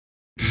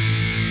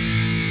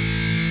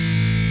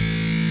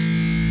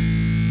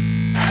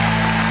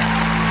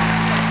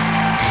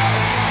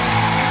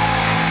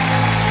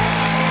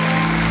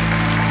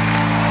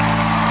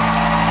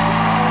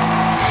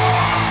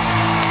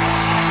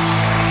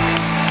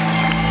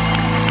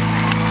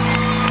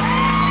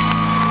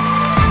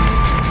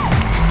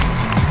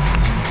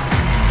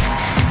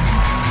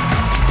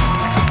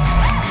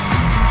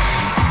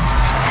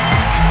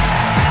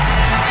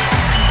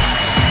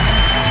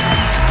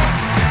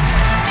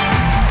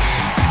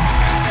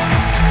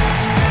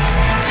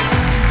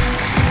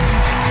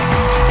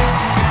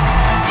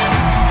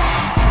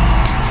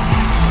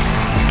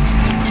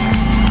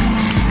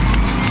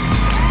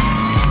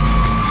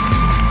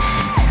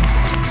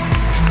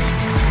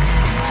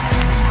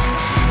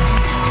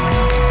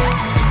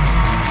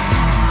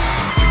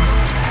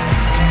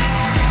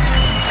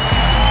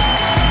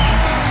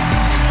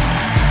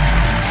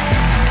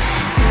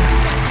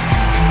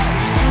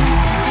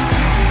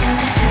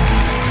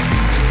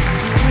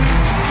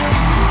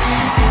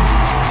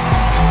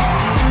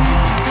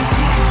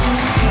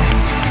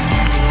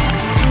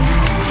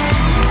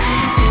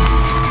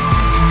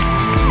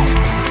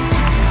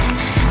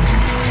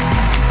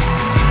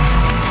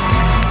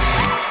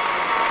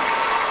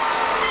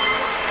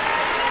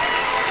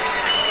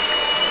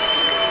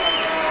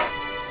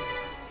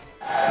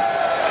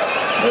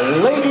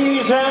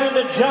Ladies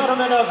and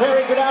gentlemen, a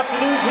very good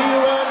afternoon to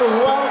you and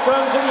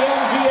welcome to the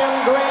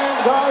MGM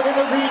Grand Garden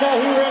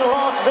Arena here in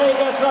Las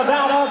Vegas,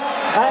 Nevada,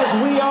 as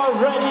we are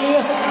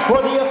ready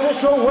for the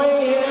official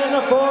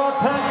weigh-in for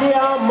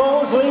Pacquiao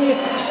Mosley,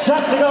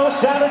 set to go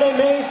Saturday,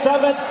 May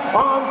 7th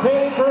on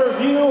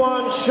pay-per-view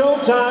on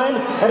Showtime,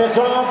 and it's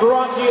all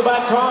brought to you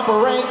by Top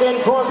Rank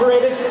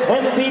Incorporated,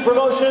 MP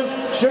Promotions,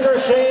 Sugar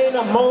Shane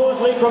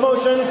Mosley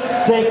Promotions,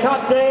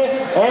 Tecate,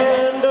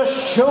 and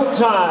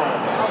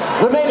Showtime.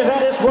 The main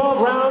event is 12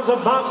 rounds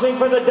of boxing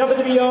for the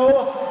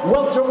WBO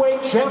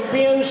Welterweight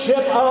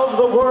Championship of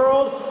the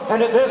World.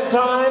 And at this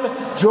time,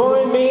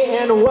 join me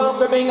in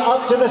welcoming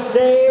up to the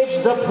stage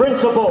the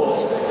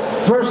principals.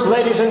 First,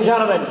 ladies and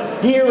gentlemen,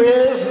 here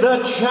is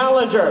the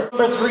challenger,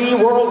 number 3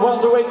 world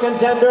welterweight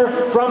contender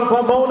from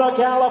Pomona,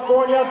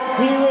 California.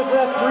 Here is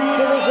the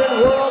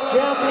 3-division world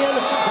champion,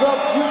 the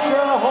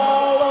future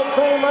Hall of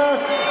Famer.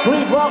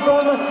 Please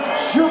welcome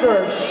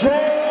Sugar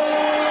Shane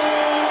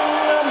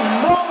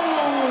Mosley.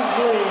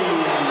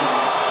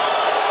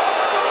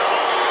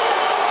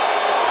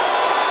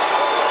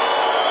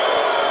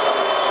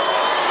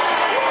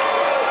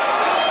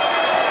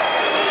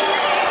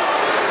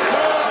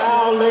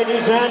 Now,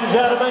 ladies and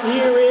gentlemen,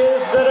 here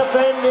is the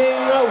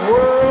defending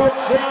world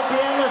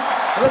champion,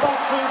 the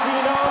boxing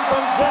phenom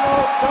from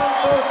General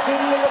Santos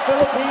City in the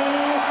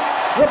Philippines,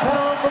 the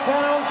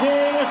pound-for-pound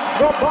king,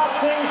 the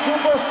boxing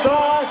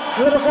superstar,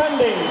 the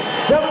defending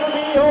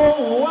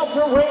WBO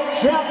welterweight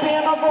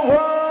champion of the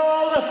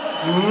world,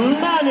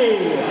 Manny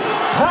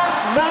Pacquiao.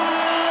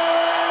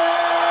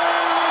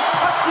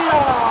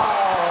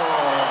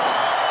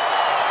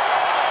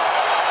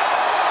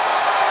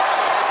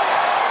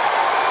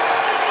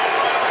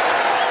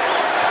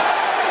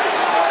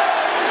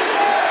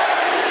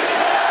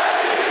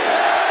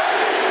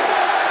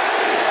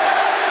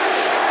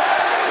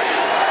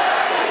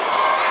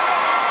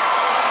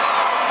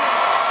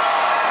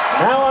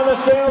 Now on the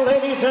scale,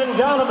 ladies and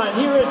gentlemen,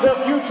 here is the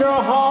future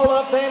Hall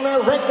of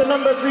Famer, ranked the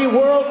number 3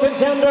 world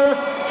contender,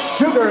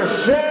 Sugar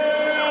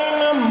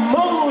Shane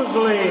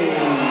Mosley.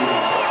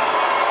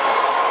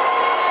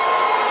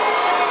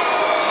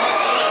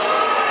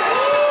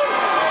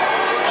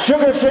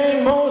 Sugar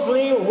Shane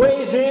Mosley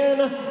weighs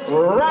in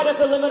right at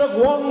the limit of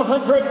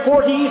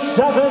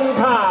 147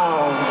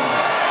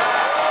 pounds.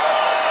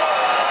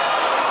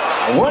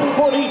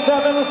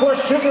 147 for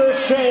Sugar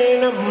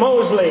Shane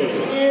Mosley.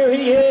 Here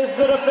he is,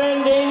 the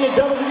defending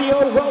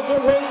WBO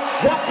welterweight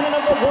champion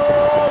of the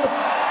world,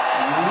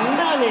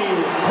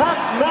 Manny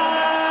Pacquiao.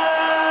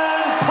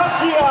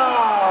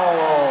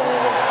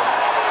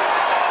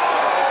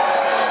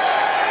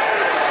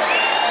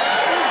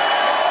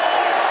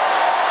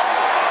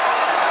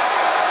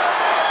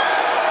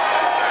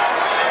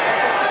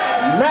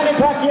 Manny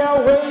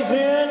Pacquiao weighs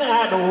in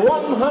at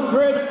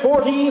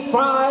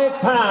 145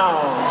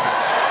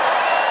 pounds.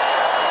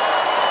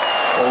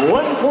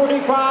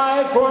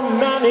 145 for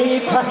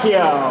Manny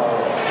Pacquiao.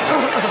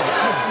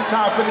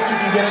 Confident you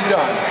can get it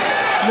done?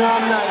 No,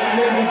 I'm not.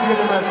 Maybe this is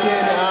getting my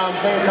skin. I'm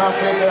very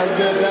confident that I can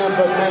get it done,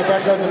 but Manny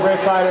Pacquiao's a great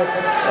fighter,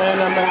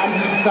 and I'm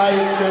just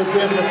excited to be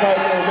able to fight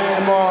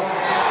man tomorrow.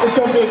 It's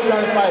going to be an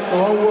exciting fight. The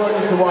whole world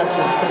needs to watch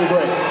this. It's going to be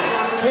great.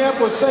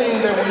 Camp was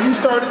saying that when you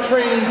started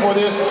training for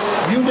this,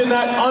 you did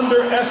not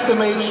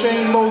underestimate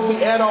Shane Mosley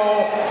at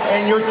all,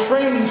 and your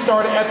training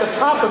started at the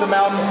top of the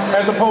mountain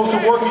as opposed to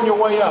working your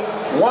way up.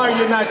 Why are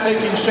you not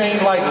taking Shane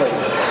lightly?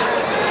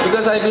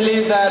 Because I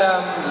believe that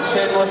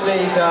Shane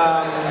Mosley is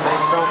a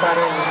strong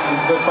fighter, and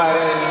a good fighter,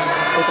 and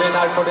he trained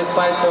hard for this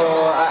fight, so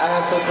I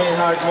have to train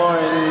hard more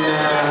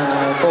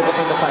and focus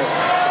on the fight.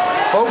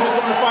 Focus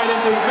on the fight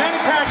indeed. Manny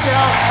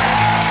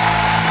Pacquiao.